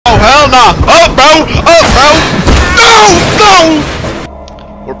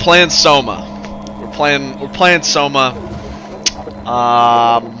playing SOMA. We're playing SOMA.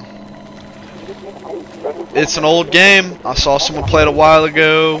 It's an old game. I saw someone play it a while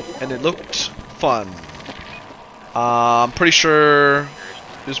ago, and it looked fun. I'm pretty sure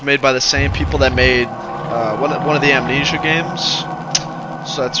it was made by the same people that made one of the Amnesia games.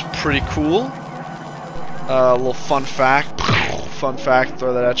 So that's pretty cool. A little fun fact.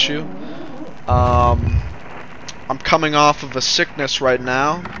 Throw that at you. I'm coming off of a sickness right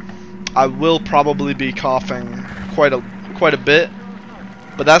now. I will probably be coughing quite a bit,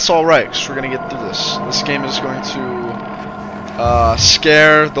 but that's all right, because we're gonna get through this. This game is going to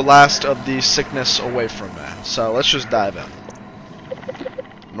scare the last of the sickness away from me. So let's just dive in.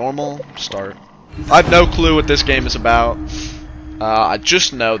 Normal start. I have no clue what this game is about. I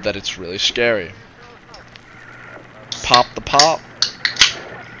just know that it's really scary. Pop the pop.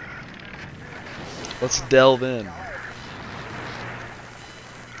 Let's delve in.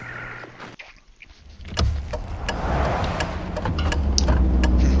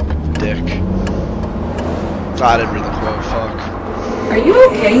 Dick. I didn't read the quote, fuck. Are you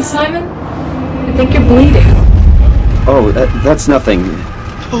okay, Simon? I think you're bleeding. Oh, that's nothing.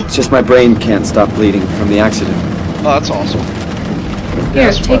 It's just my brain can't stop bleeding from the accident. Oh, that's awesome.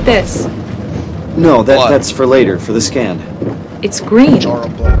 Here, take this. No, that's for later, for the scan. It's green. Jar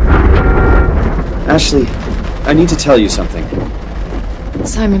of blood. Ashley, I need to tell you something.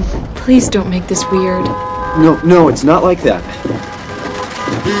 Simon, please don't make this weird. No, it's not like that.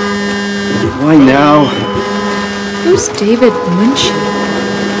 Why now? Who's David Munchie?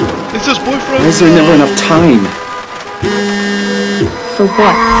 It's his boyfriend. Why is there never enough time? For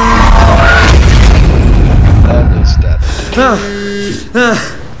what? That is dead. Oh,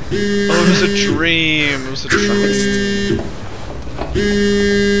 it was a dream. It was a dream.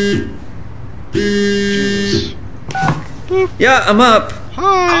 Jesus. Boop. Yeah, I'm up.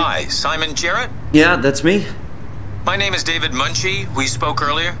 Hi, Simon Jarrett? Yeah, that's me. My name is David Munchie. We spoke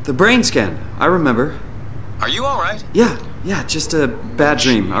earlier. The brain scan. I remember. Are you alright? Yeah, just a bad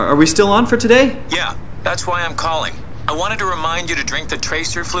dream. Are we still on for today? Yeah, that's why I'm calling. I wanted to remind you to drink the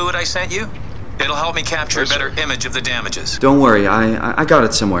tracer fluid I sent you. It'll help me capture a better image of the damages. Don't worry, I got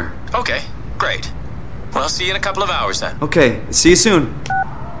it somewhere. Okay, great. Well, see you in a couple of hours then. Okay, see you soon.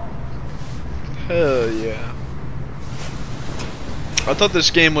 Hell yeah. I thought this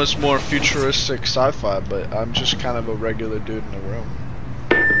game was more futuristic sci-fi, but I'm just kind of a regular dude in a room.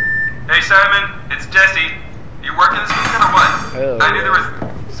 Hey Simon, it's Jesse. You working this weekend or what? Hell I knew yeah. there was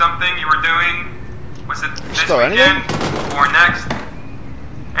something you were doing. Was it this throw weekend anything? or next?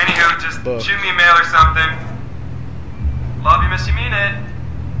 Anywho, just Both. shoot me a mail or something. Love you, miss you, mean it.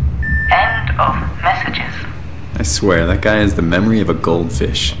 End of messages. I swear, that guy has the memory of a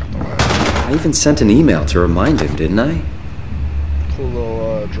goldfish. I even sent an email to remind him, didn't I? Cool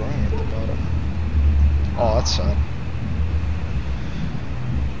little drawing at the bottom. Oh, that's sad.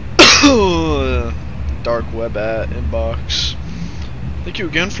 Dark web at inbox. Thank you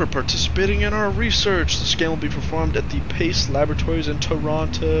again for participating in our research. The scan will be performed at the Pace Laboratories in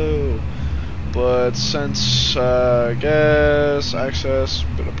Toronto. But since, I guess, access,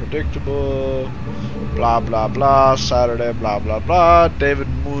 bit unpredictable, blah blah blah, Saturday, blah blah blah, David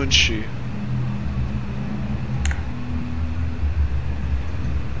Munchie.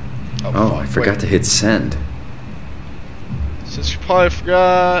 Oh, I forgot to hit send. Since you probably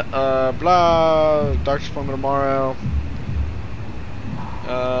forgot, blah, doctor's appointment tomorrow.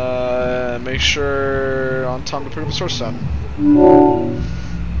 Make sure on time to pick up the source then.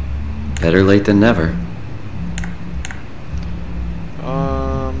 Better late than never.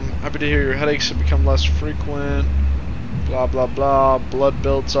 Happy to hear your headaches have become less frequent. Blah blah blah. Blood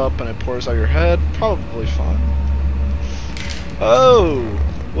builds up and it pours out your head. Probably fine. Oh,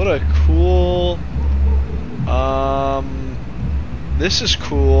 what a cool. This is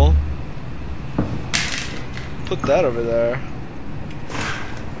cool. Put that over there.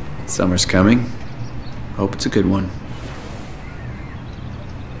 Summer's coming. Hope it's a good one.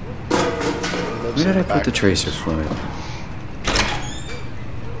 Where did I put the tracer fluid?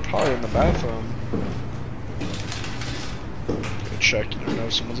 Probably in the bathroom. Go check, you never know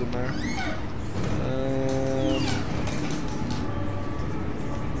if someone's in there.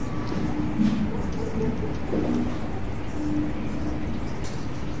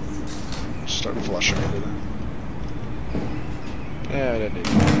 Start flushing everything. Yeah, I didn't need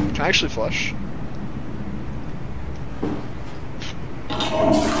it. Can I actually flush?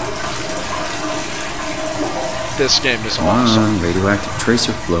 This game is awesome. Radioactive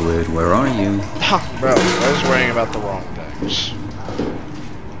tracer fluid, where are you? Bro, I was worrying about the wrong things.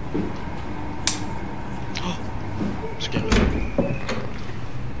 This game is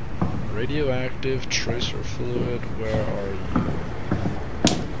Radioactive tracer fluid, where are you?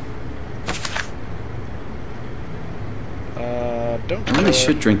 Don't I really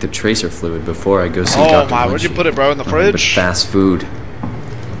should drink the tracer fluid before I go see Oh Dr. my, where'd you Munchie. put it, bro? In the But fridge? fast food.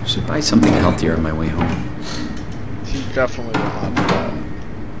 Should buy something healthier on my way home. He definitely will not do that.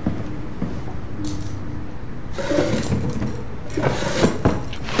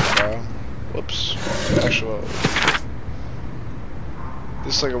 Whoops. Actually,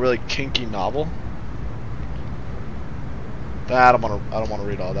 this is like a really kinky novel. I don't want to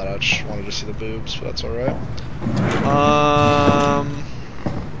read all that. I just wanted to see the boobs, but that's all right.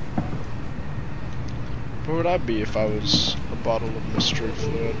 Where would I be if I was a bottle of mystery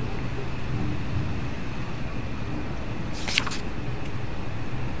fluid?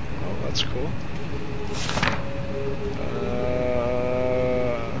 Oh, that's cool.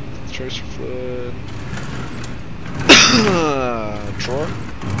 Tracer fluid. Drawer.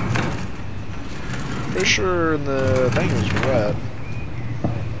 Pretty sure the thing was red.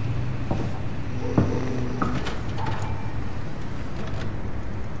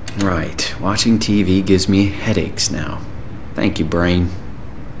 Right. Watching TV gives me headaches now. Thank you, brain.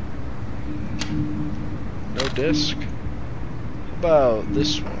 No disc. How about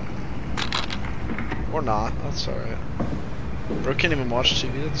this one? Or not. That's alright. Bro can't even watch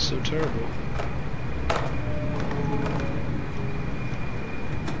TV. That's so terrible.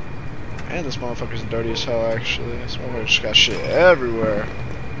 And this motherfucker's dirty as hell, actually. This motherfucker just got shit everywhere.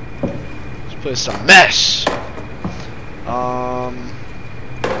 This place is a mess!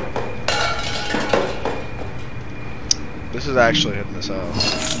 This is actually hitting this out.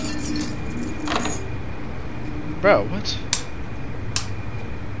 Bro, what?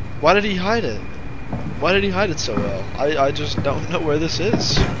 Why did he hide it? Why did he hide it so well? I just don't know where this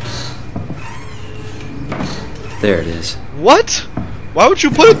is. There it is. What? Why would you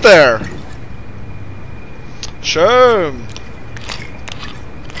put it there? Sure.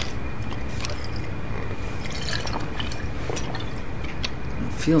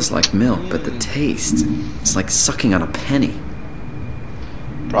 It feels like milk, but the taste, it's like sucking on a penny.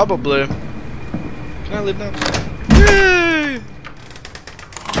 Probably. Can I leave now? Yay!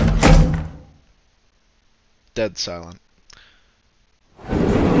 Dead silent.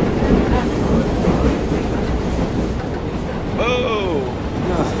 Oh!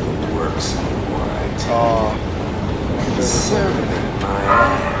 Nothing works anymore, I tell Aw. you. Serving my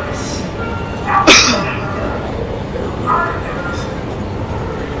ass. They're ruining everything.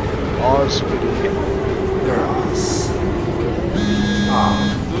 Osmody. Girls. Oh,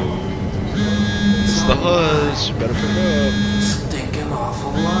 It's the Huzz. You better pick it up. stinking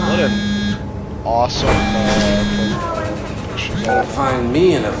awful What lot. an awesome picture. Gotta find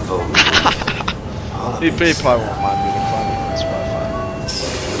me in a vote. He probably won't mind me declining. That's probably fine.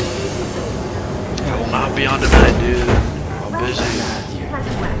 I will not be on tonight, dude. I'm busy.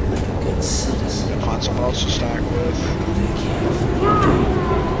 Good citizen. Gotta find someone else to stack with.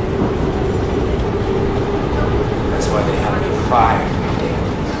 That's why they have me fired, damn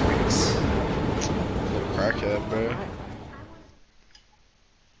pricks. Little crackhead, bro.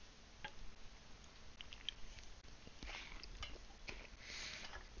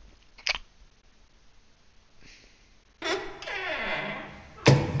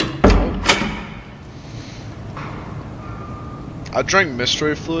 I drank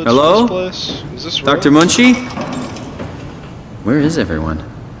mystery fluids Hello? from this place. Is this Dr. real? Munchie? Where is everyone?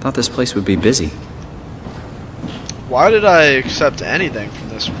 Thought this place would be busy. Why did I accept anything from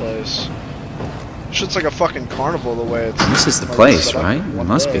this place? Shit's like a fucking carnival the way it's. This is the like place, set up right? in It one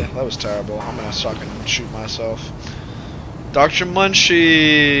must day. be. That was terrible. I'm gonna suck and shoot myself. Dr.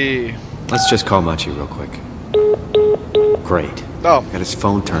 Munchie! Let's just call Munchie real quick. Great. Oh, Got his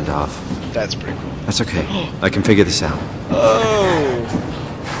phone turned off. that's pretty cool. That's okay. I can figure this out. Oh!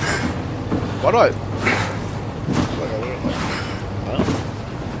 Why do I.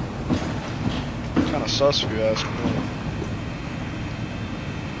 Kinda sus if you ask me.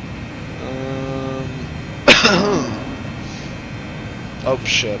 Oh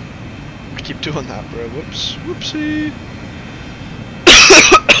shit. I keep doing that, bro. Whoops. Whoopsie.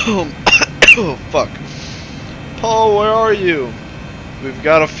 Oh, fuck. Paul, where are you? We've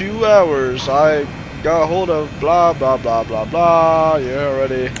got a few hours. I got a hold of blah, blah, blah, blah, blah. Yeah,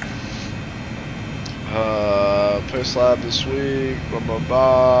 ready. Place lab this week. Blah, blah,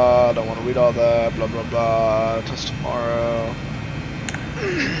 blah. Don't want to read all that. Blah, blah, blah. Test tomorrow.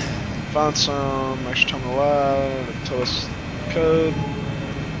 Found some extra time in the lab. Tell us code.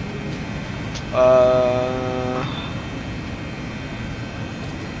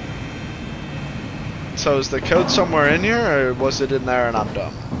 So is the code somewhere in here, or was it in there and I'm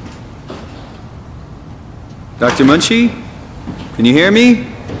dumb? Dr. Munchie? Can you hear me?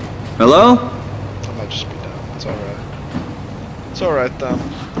 Hello? I might just be down. It's alright. It's alright though.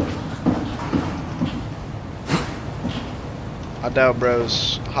 I doubt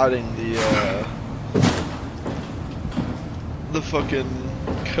bro's hiding the fucking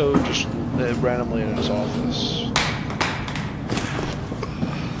code just randomly in his office.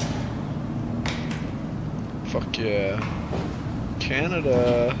 Fuck yeah.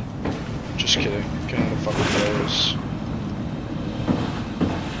 Canada. Just kidding. Canada fucking knows.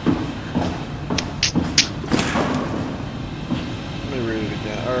 Let me read it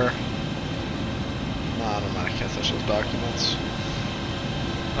again. Or nah, never mind, I can't touch those documents.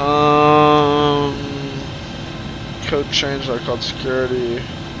 Code change I called security.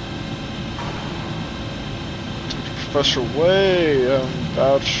 Professor Way,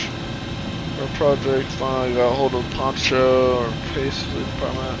 vouch for a project. Finally got a hold of Poncho or Pace the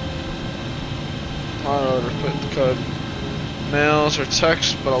department. Order put the code mails or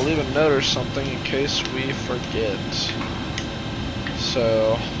text, but I'll leave a note or something in case we forget.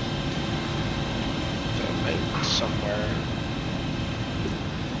 So maybe somewhere.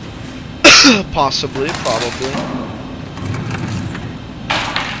 Possibly, probably.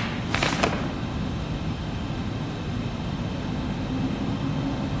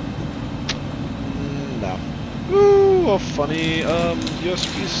 No. Ooh, a funny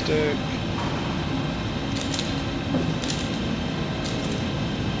USB stick.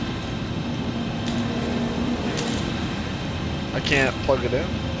 I can't plug it in.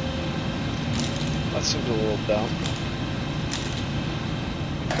 That seems a little dumb.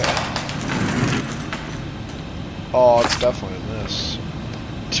 Okay. Oh, it's definitely in this.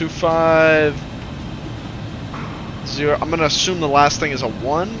 250. I'm gonna assume the last thing is a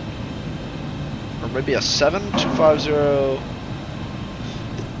 1, or maybe a 7. 250.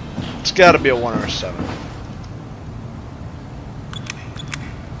 It's got to be a 1 or a 7.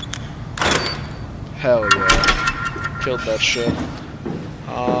 Hell yeah! Killed that shit.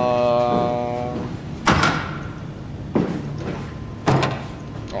 Oh.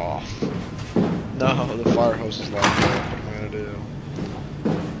 No, the fire hose is locked up. What am I gonna do?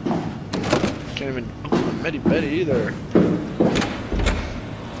 Can't even open the Medi Betty either.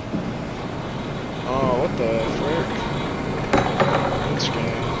 Oh, what the frick? Let's go.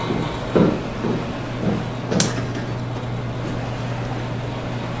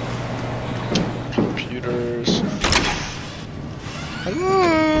 Computers.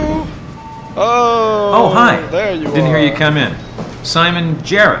 Hello? Oh! Oh, hi. There you are. Didn't hear you come in. Simon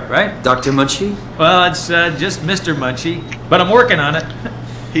Jarrett, right? Dr. Munchie? Well, it's just Mr. Munchie, but I'm working on it.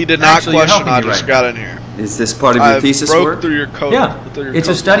 He did not Actually, you're question, I helping me just right got now. in here. Is this part of your thesis broke work? through your code. Yeah, it's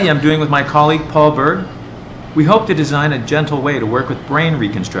a study I'm doing with my colleague Paul Bird. We hope to design a gentle way to work with brain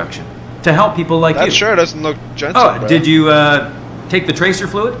reconstruction to help people like you. That sure doesn't look gentle, Oh, bro. did you take the tracer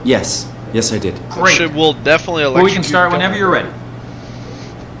fluid? Yes. Yes, I did. That Great. shit will definitely Well, we can start whenever you're ready.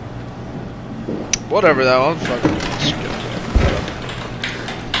 Whatever that one. Fucking skip.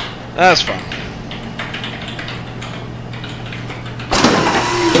 That's fine.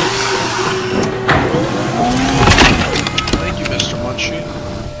 Thank you, Mr. Munchie.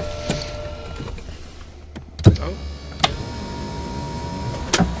 Oh.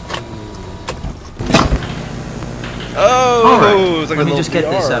 Oh, All right. it's like Let a me little just get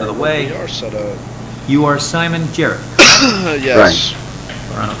this VR, out of the way. VR setup. You are Simon Jarrett, Yes.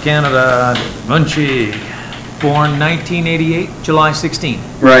 Toronto, Canada. Munchie, born 1988, July 16.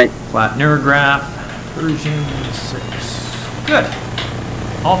 Right. Flat neurograph, version 6. Good.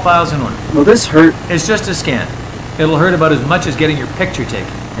 All files in order. Will this hurt? It's just a scan. It'll hurt about as much as getting your picture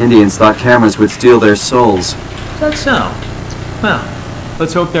taken. Indians thought cameras would steal their souls. That's so. Well,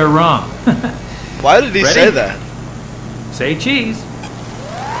 let's hope they're wrong. Why did he Ready? say that? Say cheese.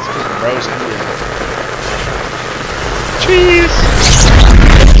 Bro's Indian. Cheese!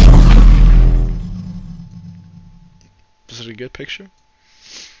 Is it a good picture?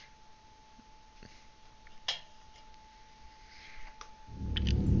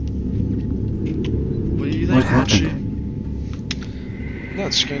 What do you think, What happened? Munchie? No,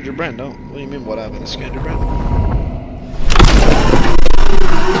 it scanned your brain. No. What do you mean, what happened? It scanned your brain.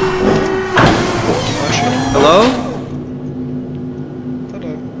 Munchie. Hello? Ta-da.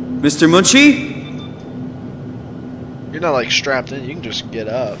 Mr. Munchie? You're not like strapped in, you can just get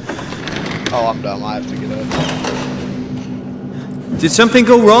up. Oh, I'm dumb, I have to get up. Did something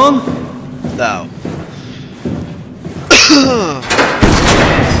go wrong? No.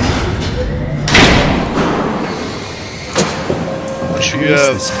 Once you What is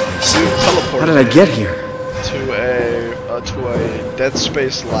this place? you teleport How did I get here? to a Dead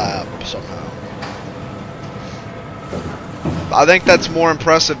Space lab somehow. I think that's more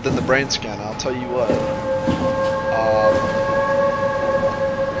impressive than the brain scan, I'll tell you what.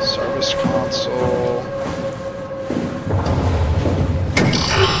 Service console.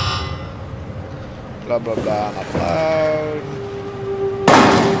 Blah blah blah, not allowed.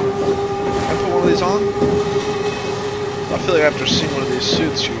 Can I put one of these on? I feel like after seeing one of these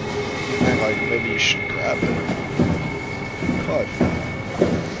suits, you think like maybe you should grab it. Probably fine.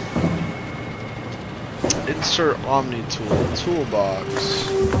 Insert Omni tool, toolbox.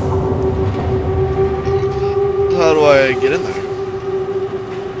 How do I get in there?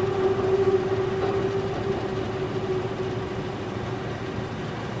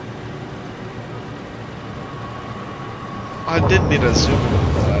 I did need a zoom in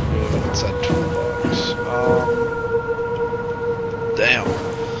on that move if it said toolbox. Damn.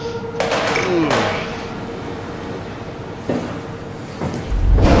 Ooh.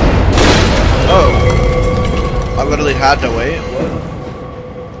 Oh. I literally had to wait. What?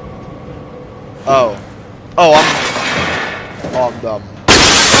 Oh. Oh, I'm dumb.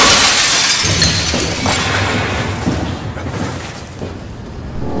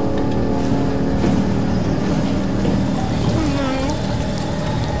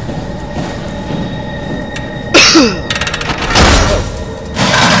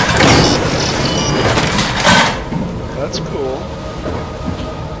 That's cool.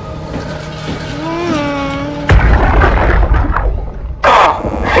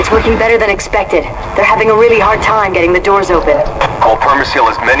 It's working better than expected. They're having a really hard time getting the doors open. I'll permaseal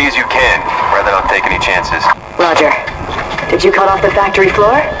as many as you can, rather than take any chances. Roger. Did you cut off the factory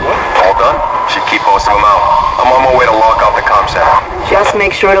floor? All done? Should keep most of them out. I'm on my way to lock out the comm center. Just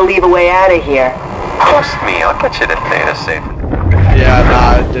make sure to leave a way out of here. Trust me, I'll get you the data safe. Yeah,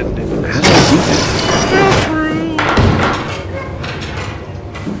 nah, I didn't even.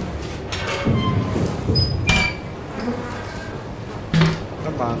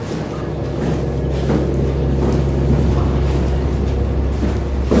 Come on.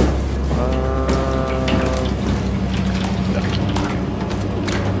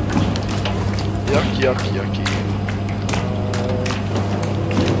 Yucky.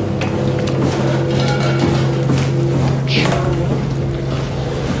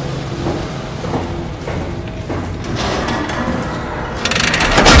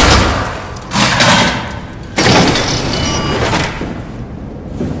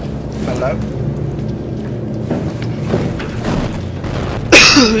 Hello?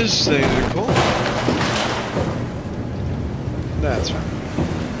 These things are cool. That's fine.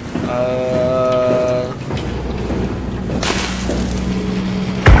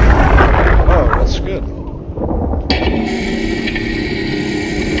 Oh, that's good.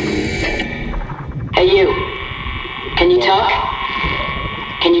 Hey, you. Can you talk?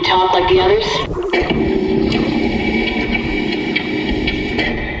 Can you talk like the others?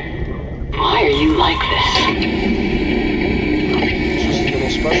 Why are you like this? It's just a little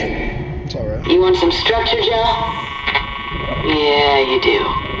special. It's alright. You want some structure, Joe? Yeah, you do.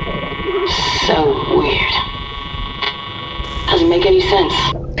 So weird. Doesn't make any sense.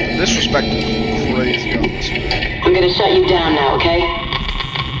 Disrespect is crazy on this man. I'm gonna shut you down now, okay?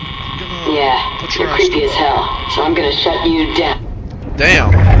 Yeah, you're creepy as hell, so I'm gonna shut you down.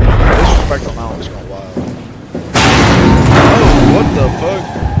 Damn. Disrespect on that one's gone wild. Oh, what the fuck?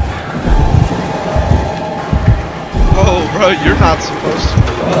 Oh, bro, you're not supposed to be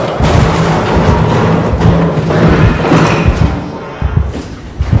up.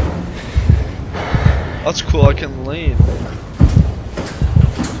 That's cool, I can lean.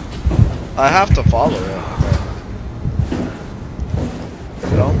 I have to follow it.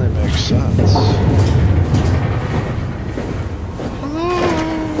 It only makes sense. Hello?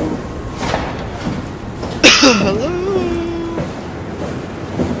 Hello?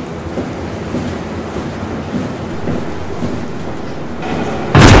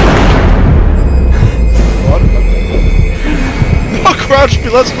 What? No, crouch me,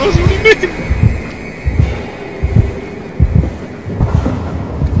 let's lose, what do you mean?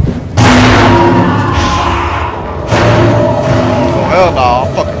 Hell no, I'm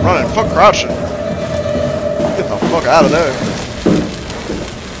fucking running. Fuck crouching. Get the fuck out of there.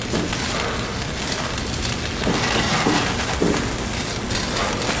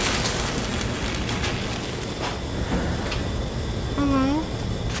 Hello?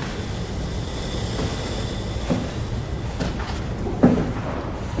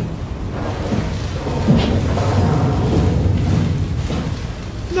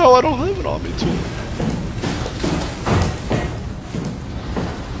 No, I don't have it on me too.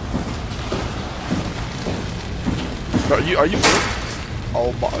 Are you free?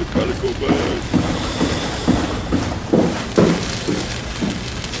 Oh my, I gotta go back.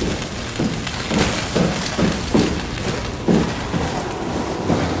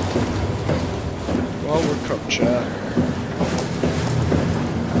 Oh, we're cooked, chat.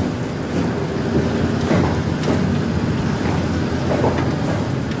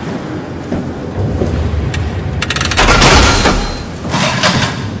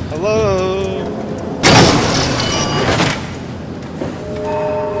 Hello.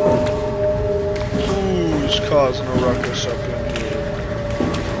 Who's causing a ruckus up in here?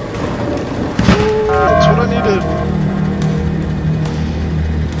 That's what I needed.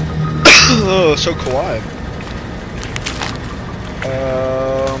 Oh, so quiet.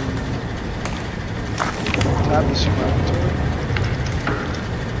 Tab to see my inventory.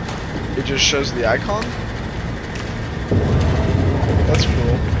 It just shows the icon. That's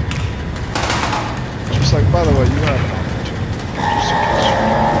cool. Just like, by the way, you have an opportunity. Just in case you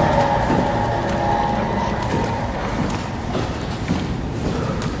never forget.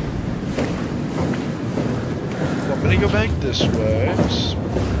 Well, I'm gonna go back this way.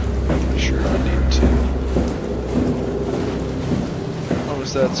 Pretty sure I need to. As long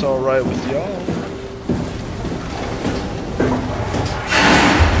as that's alright with y'all.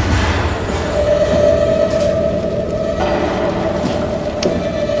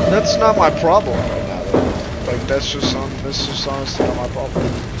 That's not my problem right now, though. Like, that's just honestly not my problem.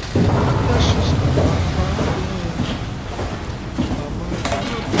 That's just not my problem.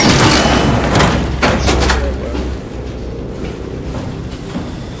 That's the right way.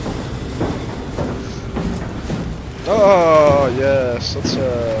 Oh, yes, let's,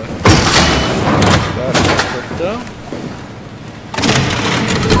 that crypto.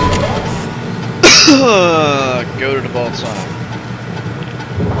 Go to the vault sign.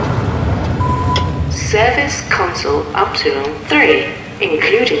 Service console Upsilon 3,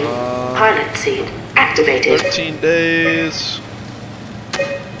 including pilot seat, activated. 13 days.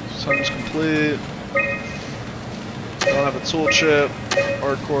 Sentence complete. Don't have a tool chip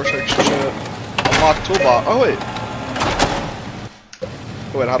or a Cortex chip. Unlock toolbox. Oh wait.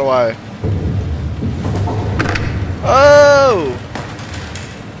 Wait, how do I? Oh!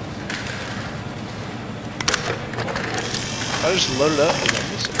 I just loaded up.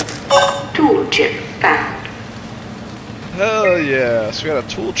 Tool chip found. Hell yeah! So we got a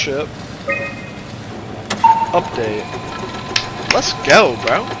tool chip. Update. Let's go,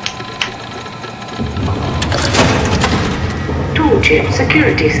 bro. Tool chip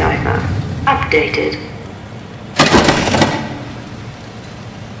security cipher updated.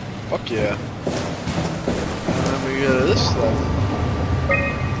 Fuck yeah. And then we go to this stuff.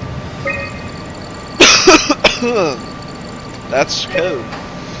 That's code.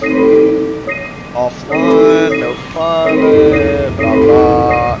 Offline, no pilot, blah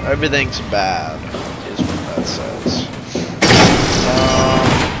blah. Everything's bad, is what that says.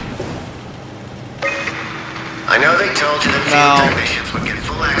 I know they told you that field technicians would get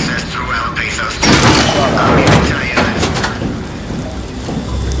full access throughout Pesos 2. I'll even tell you this.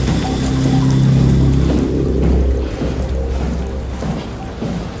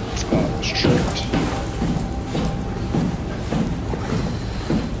 Oh, I was tricked.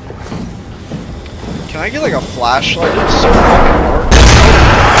 Can I get like a flashlight? It's so fucking dark.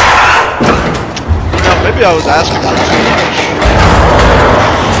 No, maybe I was asking for too much.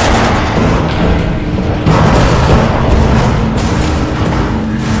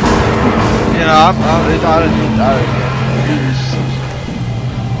 You know, I didn't need that.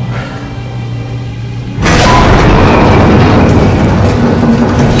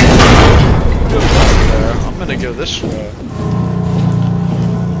 I'm gonna go this way.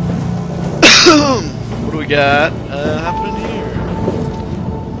 What do we got happening here?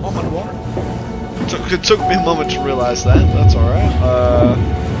 Oh, my water. It took me a moment to realize that. That's alright.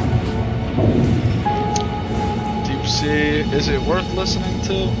 Deep sea. Is it worth listening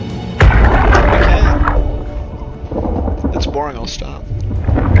to? Okay. It's boring. I'll stop.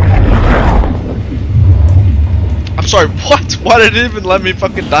 I'm sorry. What? Why did it even let me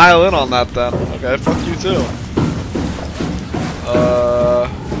fucking dial in on that then? Okay, fuck you too.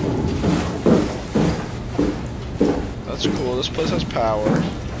 That's cool. This place has power.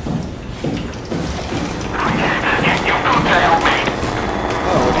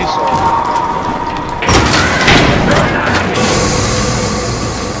 Oh, what he saw.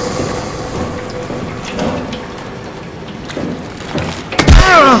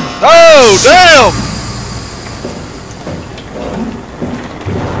 Oh, damn!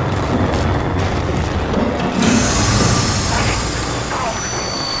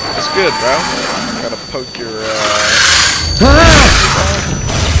 That's good, bro. Gotta poke your,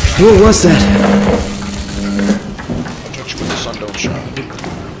 What was that? I'll touch you with the sun don't shine.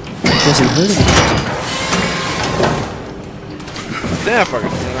 Doesn't hurt him. Damn,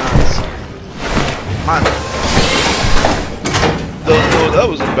 fucking. Mine. Don't know what that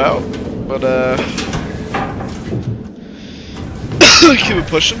was about, but keep it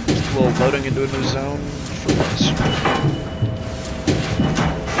pushing. A little loading into a new zone for once.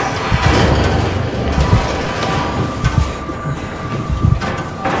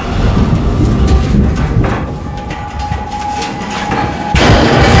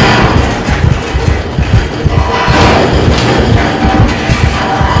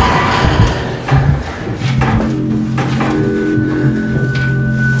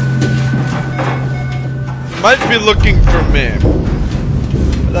 Might be looking for me,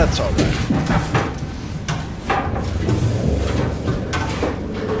 but that's alright.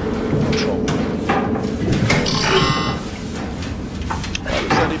 Control. Why was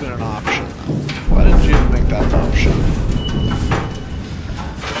that even an option? Why did you even make that an option?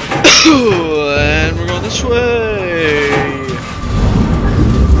 And we're going this way!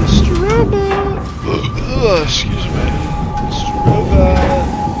 Mr. Robot! Excuse me. Mr. Robot!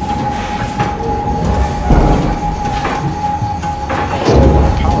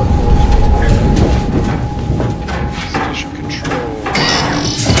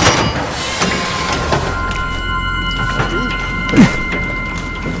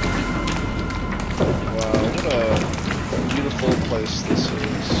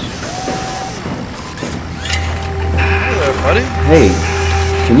 Hey,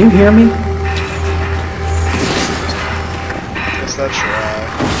 can you hear me? Guess that's right.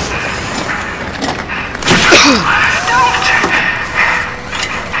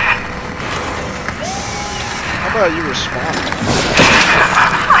 How about you respond?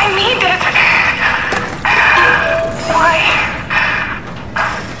 I need it. Why?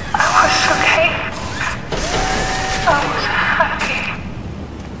 I was okay. I was happy.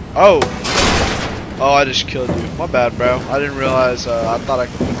 Oh! Oh, I just killed you. My bad, bro. I didn't realize, I thought I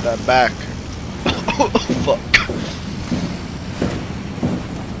could put that back. Oh, fuck.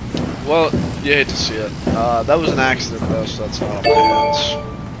 Well, you hate to see it. That was an accident, though, so that's not on my hands.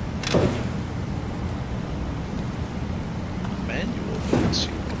 Manual build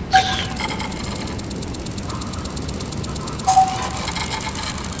sequence.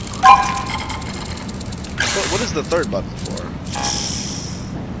 What is the third button for?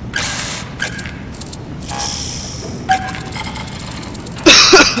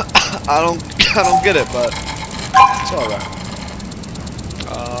 I don't get it, but it's alright.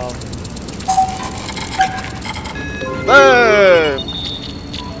 Hey!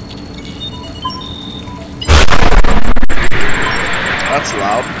 That's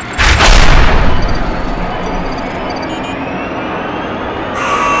loud.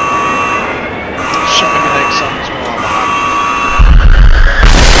 Shipping an egg sounds more on behind.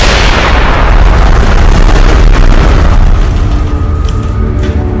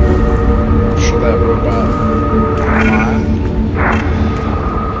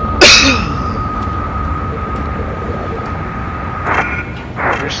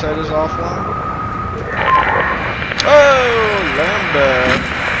 Set is offline. Oh, Lambert.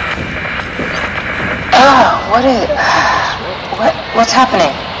 Oh, what's happening?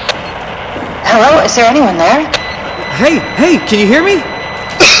 Hello, is there anyone there? Hey, can you hear me?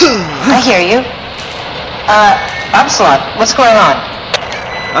 I hear you. Upsilon, what's going on?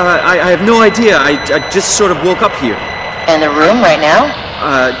 I have no idea. I just sort of woke up here. In the room right now?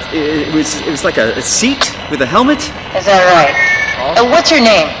 It was like a seat with a helmet. Is that right? What's your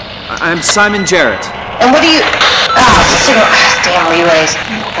name? I'm Simon Jarrett. And what do you... damn relays.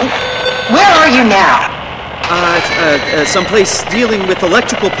 Where are you now? Someplace dealing with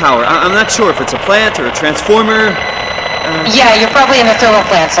electrical power. I'm not sure if it's a plant or a transformer. Yeah, you're probably in the thermal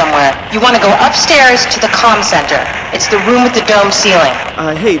plant somewhere. You want to go upstairs to the comm center. It's the room with the dome ceiling.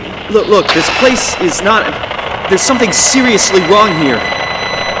 Hey, look, this place is not... There's something seriously wrong here.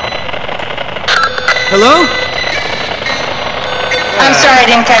 Hello? I'm sorry, I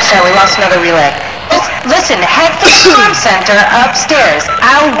didn't catch that. We lost another relay. Listen, head for the comm center upstairs.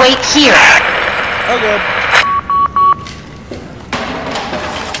 I'll wait here. Okay.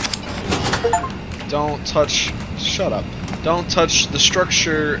 Don't touch... Shut up. Don't touch the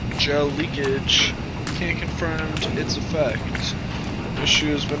structure. Gel leakage. Can't confirm its effect.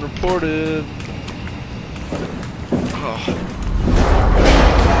 Issue has been reported. Oh.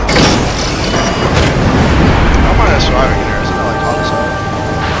 How am I surviving in here? Isn't it like homicide?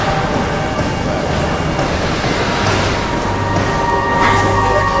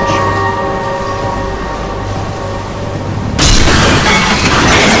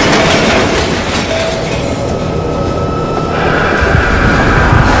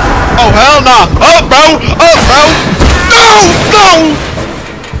 Oh hell no! Oh bro! Oh bro! No! No!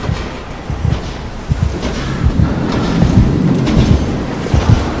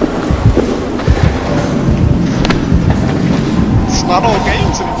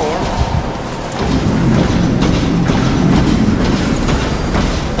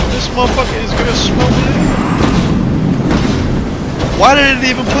 motherfucker is gonna smoke me. Why did it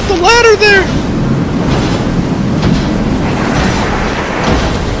even put the ladder there?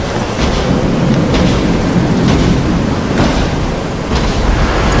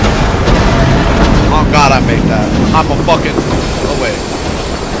 Oh god, I made that. I'm a fucking... Oh wait.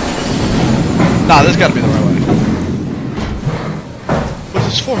 Nah, this gotta be the right way. What's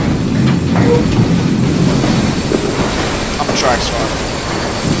this for? I'm a track star.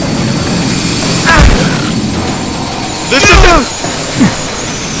 This is it!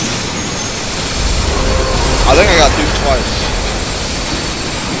 I think I got duped twice.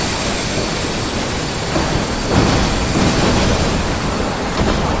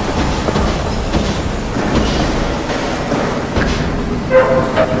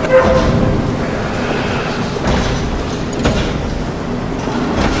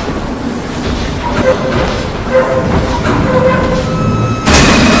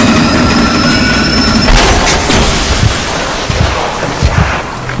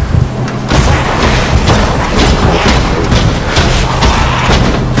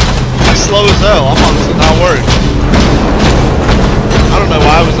 Slow as hell. I'm honestly not worried. I don't know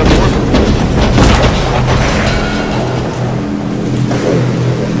why I was never working.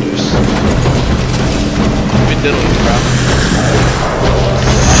 Just be diddling crap.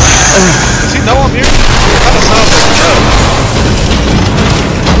 Does he know I'm here? It kinda sounds like no.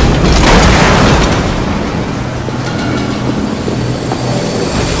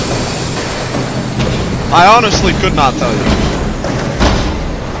 I honestly could not tell you.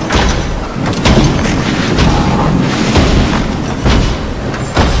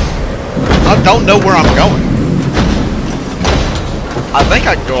 I don't know where I'm going. I think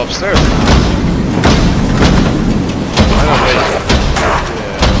I can go upstairs now. I don't wait. Yeah.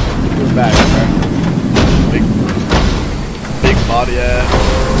 Go back there. Big body ass.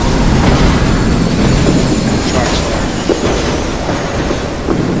 Track star.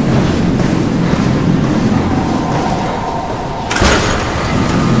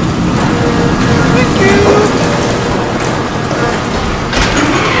 Thank you.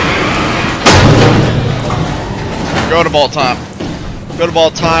 Go to ball time. Go to ball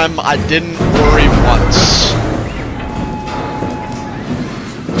time. I didn't worry once.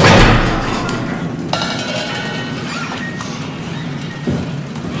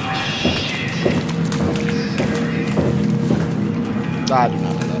 I do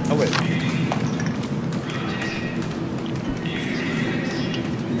not know that. Oh wait.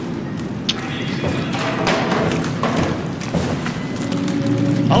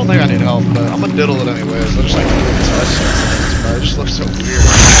 I don't think I need help, but I'm gonna diddle it anyways. I just like to do test things, but it just looks so weird.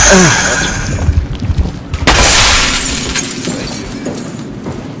 Thank you.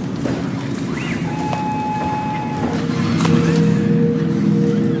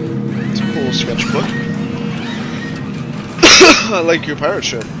 It's a cool sketchbook. I like your pirate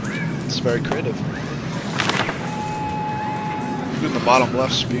ship. It's very creative. Dude in the bottom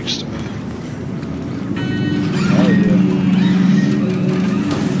left speaks to me. Oh yeah.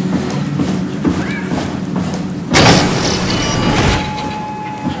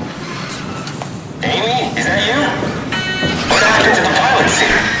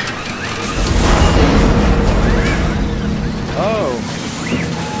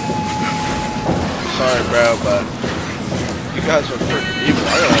 Sorry, bro, but you guys are freaking evil.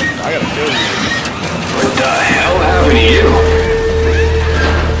 I gotta kill you. What the hell happened to you?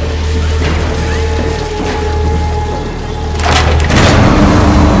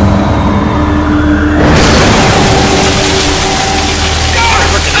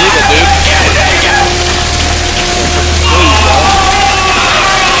 Freaking evil, dude.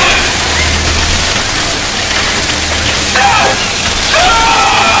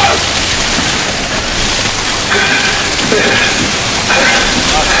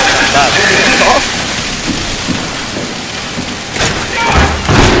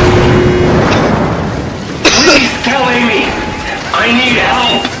 Please tell Amy. I need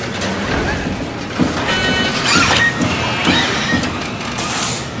help.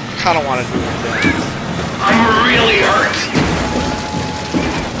 I don't want to do it. I'm really hurt.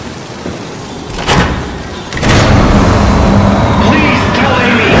 Please tell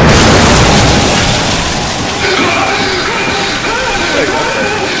Amy.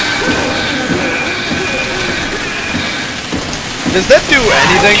 Does that do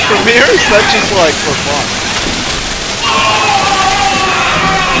anything for me, or is that just like for fun?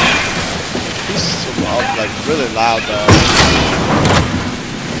 He's so loud, like really loud though.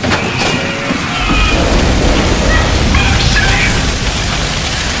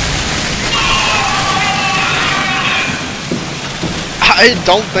 I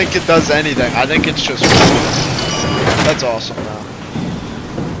don't think it does anything. I think it's just... That's awesome now.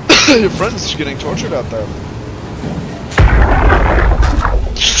 Your friend's getting tortured out there.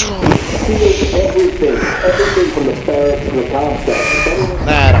 Everything from the ferret to the concept.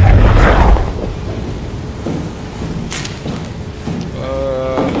 Nah,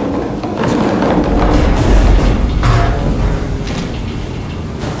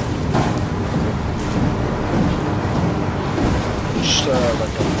 just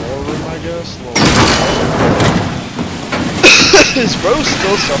like a war room, I guess. Is Bro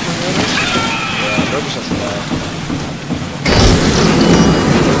still suffering with this? Yeah, Bro just has to die.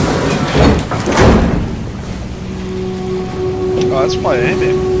 Oh, that's probably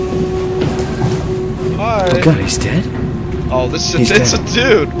Amy. Hi. Oh god, he's dead? Oh, this is it's a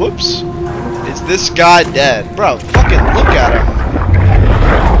dude. Whoops. Is this guy dead? Bro, fucking look at him.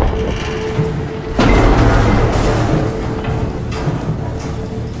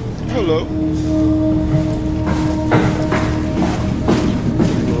 Hello.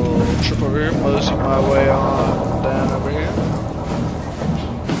 Little trip over here, mosey my way on down over here.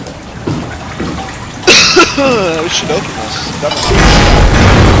 We should open this.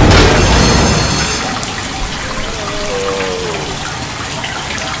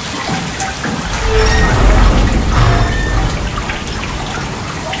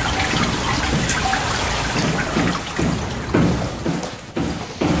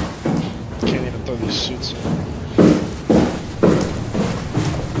 Can't even throw these suits in.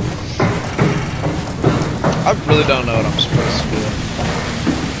 I really don't know what I'm supposed to do.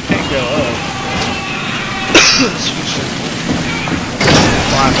 Can't go up.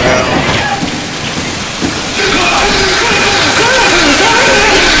 Climb down.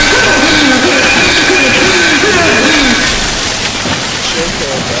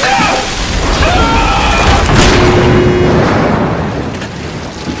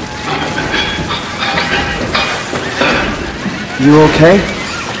 You okay?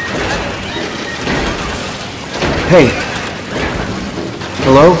 Hey.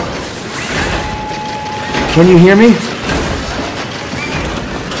 Hello? Can you hear me?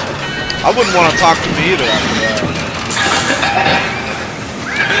 I wouldn't want to talk to me either after that.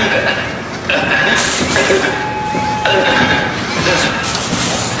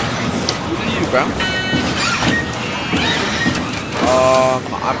 Who are you, bro?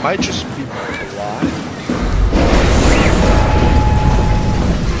 I might just be blind.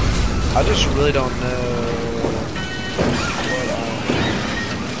 I just really don't know what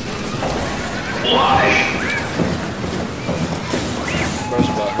Why? Bro's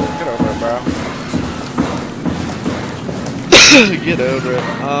butthurt. Get over it, bro. Get over it.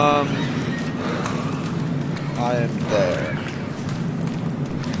 I am there.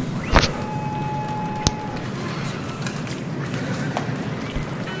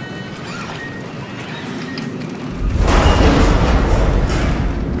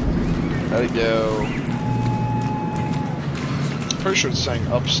 There we go. Pretty sure it's saying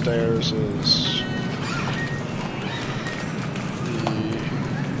upstairs is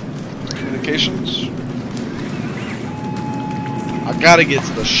the communications. I gotta get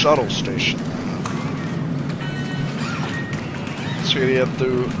to the shuttle station. So we gotta get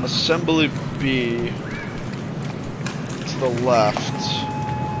through assembly B to the left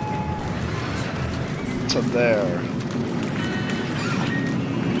to there.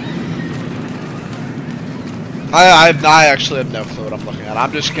 I actually have no clue what I'm looking at.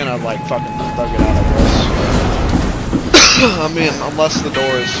 I'm just gonna like fucking thug it out of this. I mean, unless the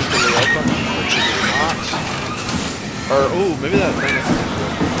door is secretly open, which it is not. Or ooh, maybe that thing is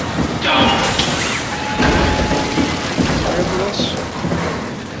for this?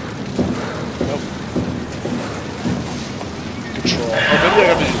 Nope. Control. Oh, maybe I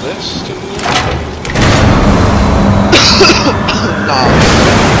gotta do this too. Nah.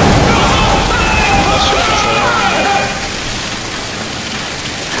 That's just control.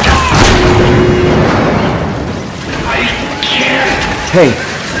 Hey.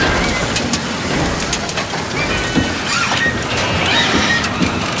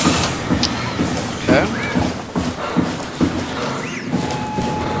 Okay.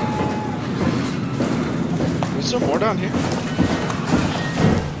 Is there more down here? I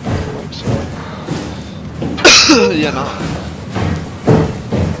think so. Yeah, no.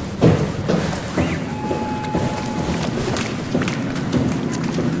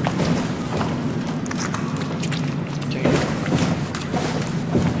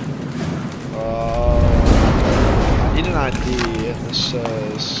 ID, and this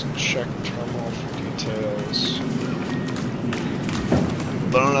says check terminal for details.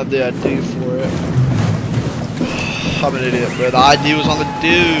 But I don't have the ID for it. I'm an idiot, bro. The ID was on the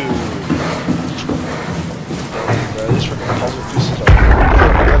dude. Bro, these freaking puzzle pieces are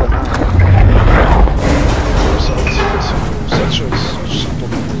together now. Such a simple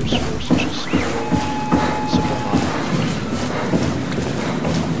numbers for such a simple mind.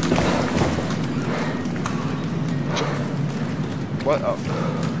 What? Oh.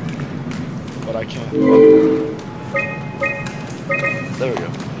 But I can't. There we go.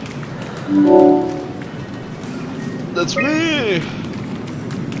 That's me!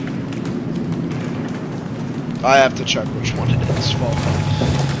 I have to check which one it is.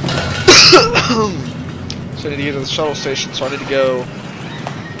 So I need to get to the shuttle station, so I need to go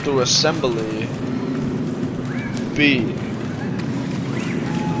through assembly B.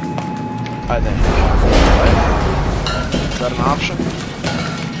 I think. Right? Is that an option?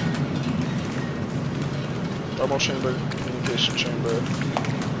 Thermal chamber, communication chamber.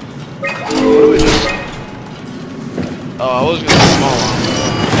 What do we just... Oh, I was gonna do small one.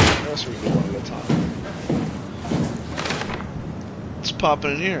 I guess we can do one at a time. Let's pop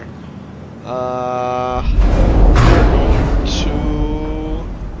in here. To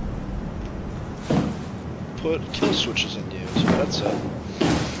put kill switches in use. That's it.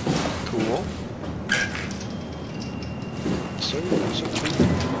 Cool. So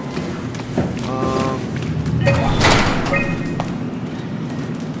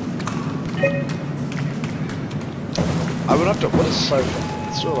I would have to. What is siphon?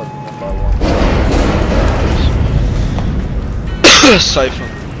 It's sort of like one by one. Siphon.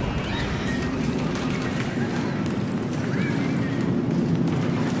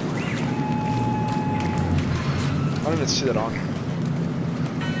 I don't even see that on.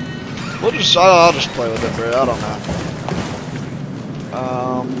 We'll just. I'll just play with it, bro. I don't know.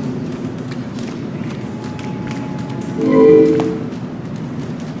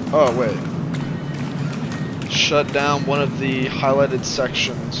 Oh wait. Shut down one of the highlighted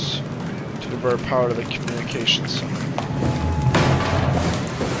sections to divert power to the communication center.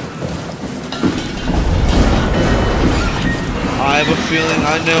 I have a feeling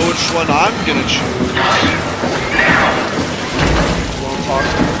I know which one I'm gonna choose. You wanna talk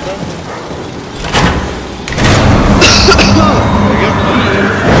to me then? There you go.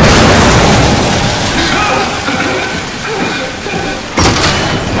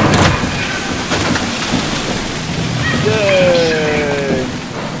 Yay!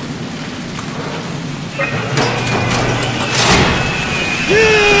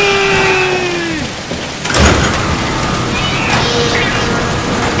 Yay!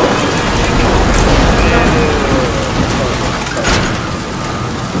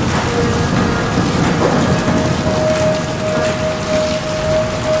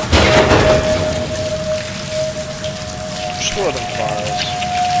 Store them files.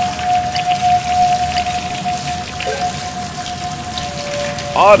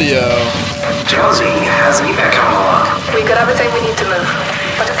 Audio. Jonesy, how's the evac coming along? We got everything we need to move,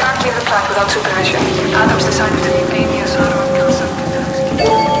 but we can't leave the plant without supervision. Adams decided to leave ABS auto and concept.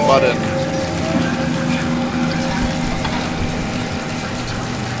 Button.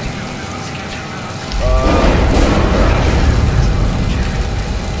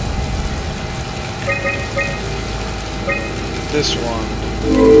 This one.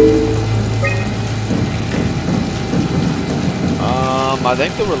 I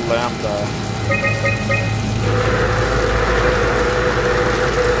think they were lambda.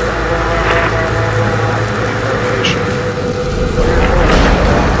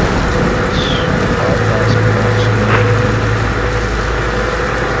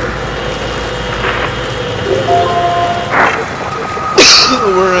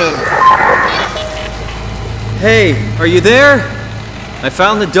 We're in. Hey, are you there? I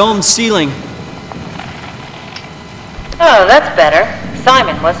found the dome ceiling. Oh, that's better.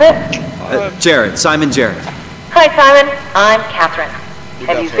 Simon, was it? Jared, Simon Jared. Hi, Simon. I'm Catherine.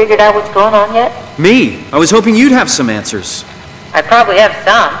 Have you figured out what's going on yet? Me? I was hoping you'd have some answers. I probably have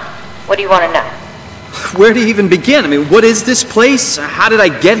some. What do you want to know? Where to even begin? I mean, what is this place? How did I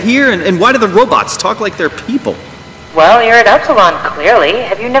get here? And why do the robots talk like they're people? Well, you're at Upsilon, clearly.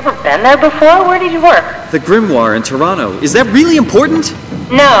 Have you never been there before? Where did you work? The Grimoire in Toronto. Is that really important?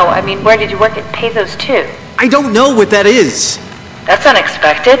 No, I mean, where did you work at Pathos 2? I don't know what that is. That's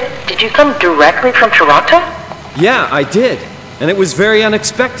unexpected. Did you come directly from Toronto? Yeah, I did. And it was very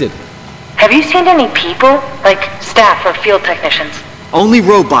unexpected. Have you seen any people? Like staff or field technicians? Only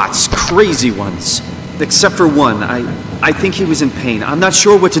robots. Crazy ones. Except for one. I think he was in pain. I'm not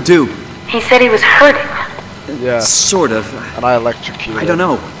sure what to do. He said he was hurting. Yeah. Sort of. And I electrocuted. I don't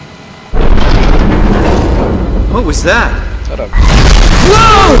know. What was that? Shut up.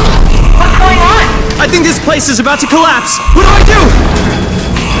 Whoa! What's going on? I think this place is about to collapse! What do I do?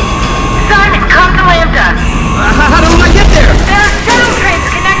 Simon, come to Lambda. How do I get there? There are 7 trains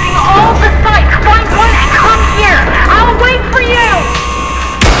connecting all the sites. Find one and come here. I'll wait for you.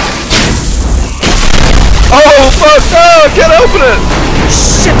 Oh fuck! No! I can't open it!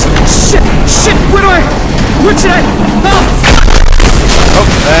 Shit! Where should I? Oh,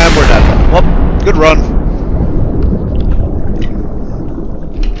 and we're dead. Well, good run.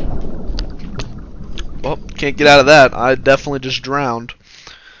 Well, can't get out of that. I definitely just drowned.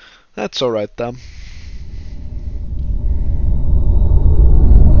 That's alright though.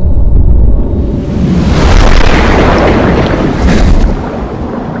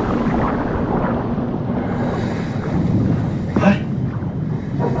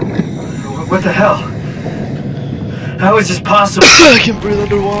 What the hell? How is this possible? I can breathe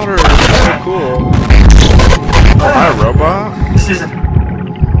underwater. It's so cool. Hi, robot. This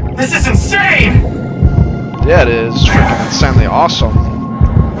is insane! Yeah, it is. It's freaking insanely awesome.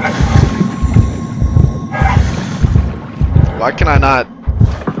 Why can I not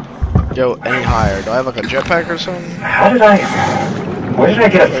go any higher? Do I have like a jetpack or something? Where did I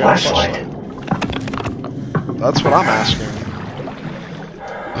get a flashlight? That's what I'm asking.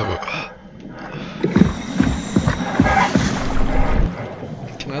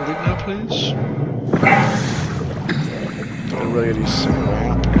 Can I leave now, please? I really gotta use some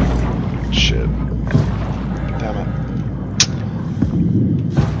ramp. Shit. Damn it.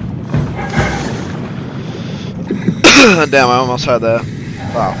 Damn, I almost had that.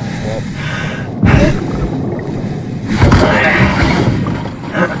 Wow. Well.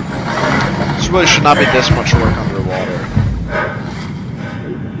 This really should not be this much work underwater.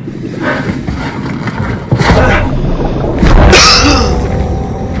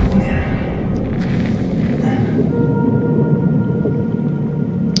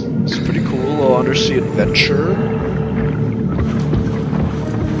 It's a pretty cool little undersea adventure.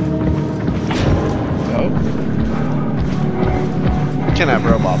 Oh. Can't have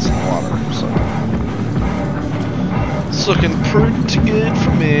robots in the water, so. It's looking pretty good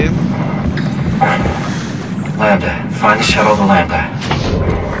for me. Lambda. Find the shuttle to Lambda.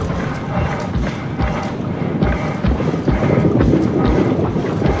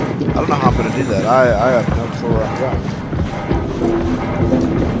 I don't know how I'm gonna do that. I have no clue where I'm going.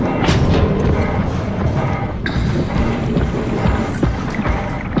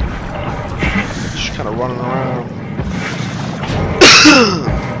 Just kind of running around.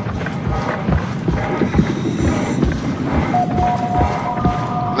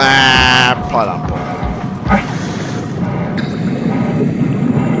 Nah, probably not.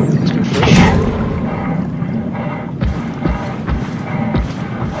 That's good fish.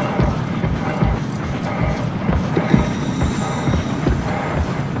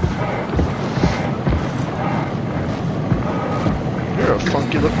 You're a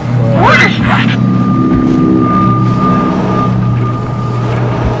funky looking boy. What is that?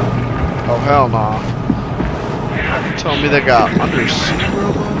 Oh hell nah. You telling me they got undersea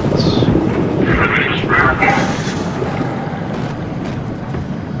robots?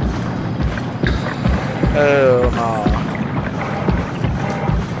 Hell nah.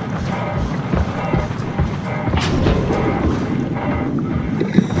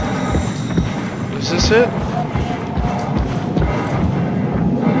 Is this it?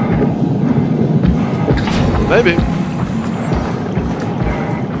 Maybe.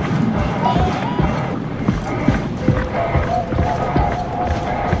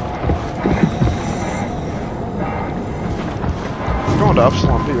 I'm going to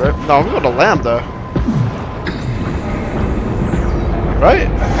Epsilon B, right? No, I'm going to Lambda. Right?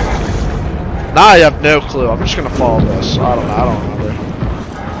 Nah, I have no clue. I'm just gonna follow this. I don't remember.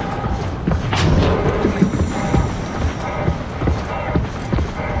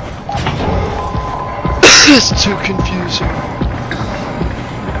 It's too confusing.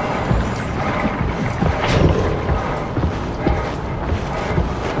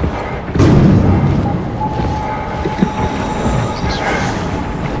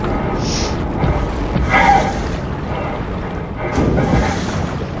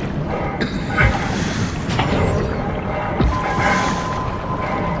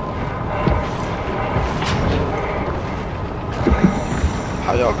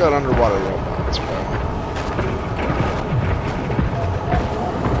 How y'all got underwater robots, bro?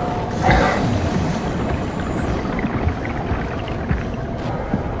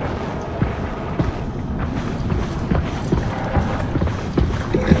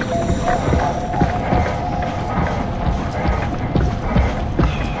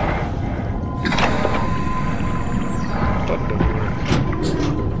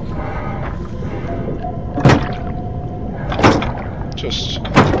 just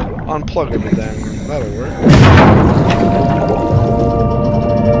unplug everything. That'll work.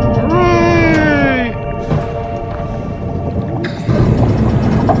 Hooray!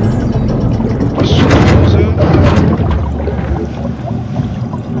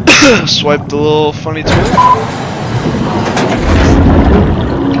 Swipe the little funny tool.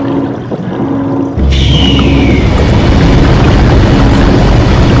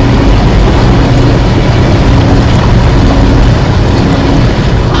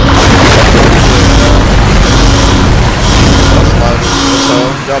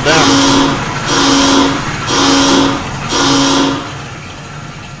 Goddamn.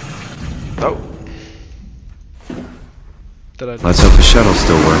 Oh. Did I? Let's hope the shuttle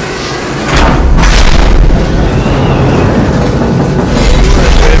still works.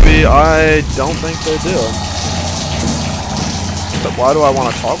 Maybe I don't think they do. But why do I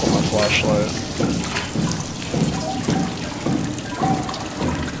want to toggle my flashlight?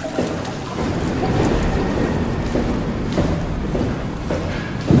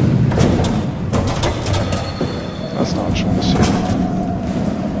 That's not what you want to see.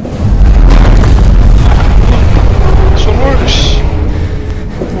 This one works.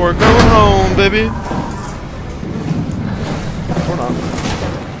 We're going home, baby. Or not.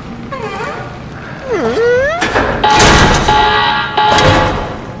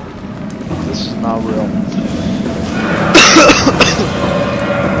 This is not real.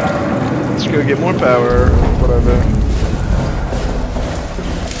 Let's go get more power. Whatever.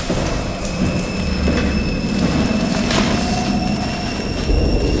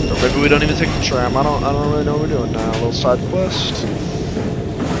 Maybe we don't even take the tram. I don't really know what we're doing now. A little side quest. A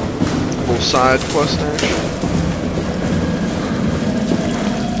little side quest action.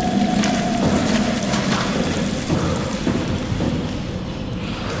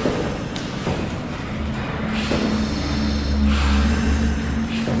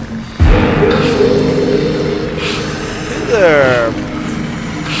 Hey there.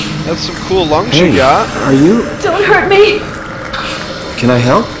 That's some cool lungs you got. Are you? Don't hurt me. Can I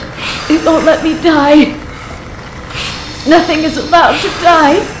help? It won't let me die. Nothing is allowed to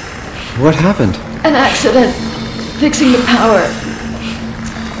die. What happened? An accident. Fixing the power.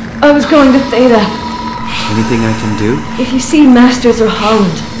 I was going to Theta. Anything I can do? If you see Masters or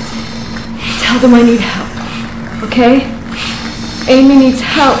Holland, tell them I need help. Okay? Amy needs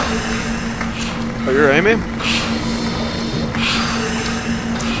help. Oh, you're Amy?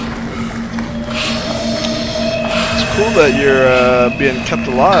 Cool that you're being kept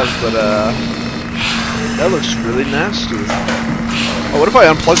alive, but that looks really nasty. Oh, what if I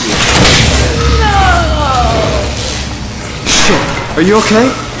unplug you? No! Shit! Are you okay?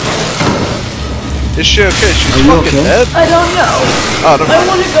 Is she okay? She's fucking dead. I don't know. Oh, no. I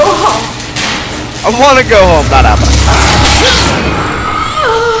want to go home. I want to go home. Not happening.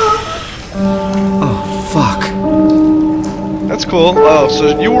 Oh, fuck. That's cool. Oh,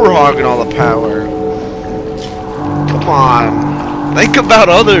 so you were hogging all the power. Come on. Think about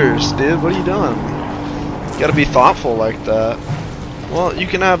others, dude. What are you doing? You gotta be thoughtful like that. Well, you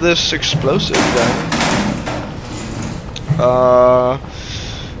can have this explosive then.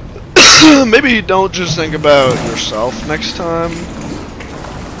 Maybe don't just think about yourself next time.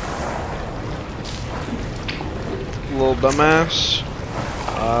 Little dumbass.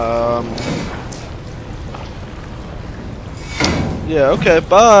 Yeah, okay,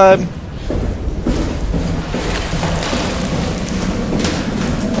 bye.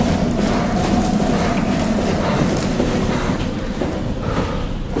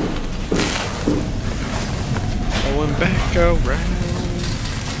 Back around.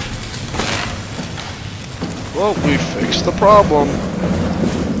 Well, we fixed the problem.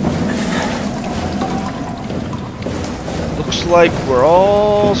 Looks like we're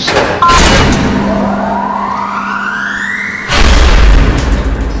all set.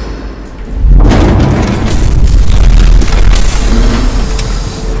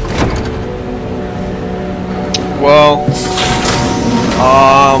 Well,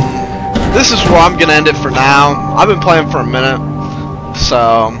 this is where I'm gonna end it for now. I've been playing for a minute, so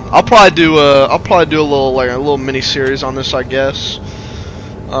I'll probably do a little mini series on this, I guess.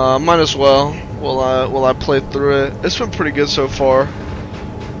 Might as well while I play through it. It's been pretty good so far.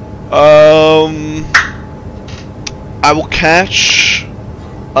 I'll catch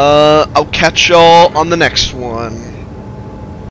y'all on the next one.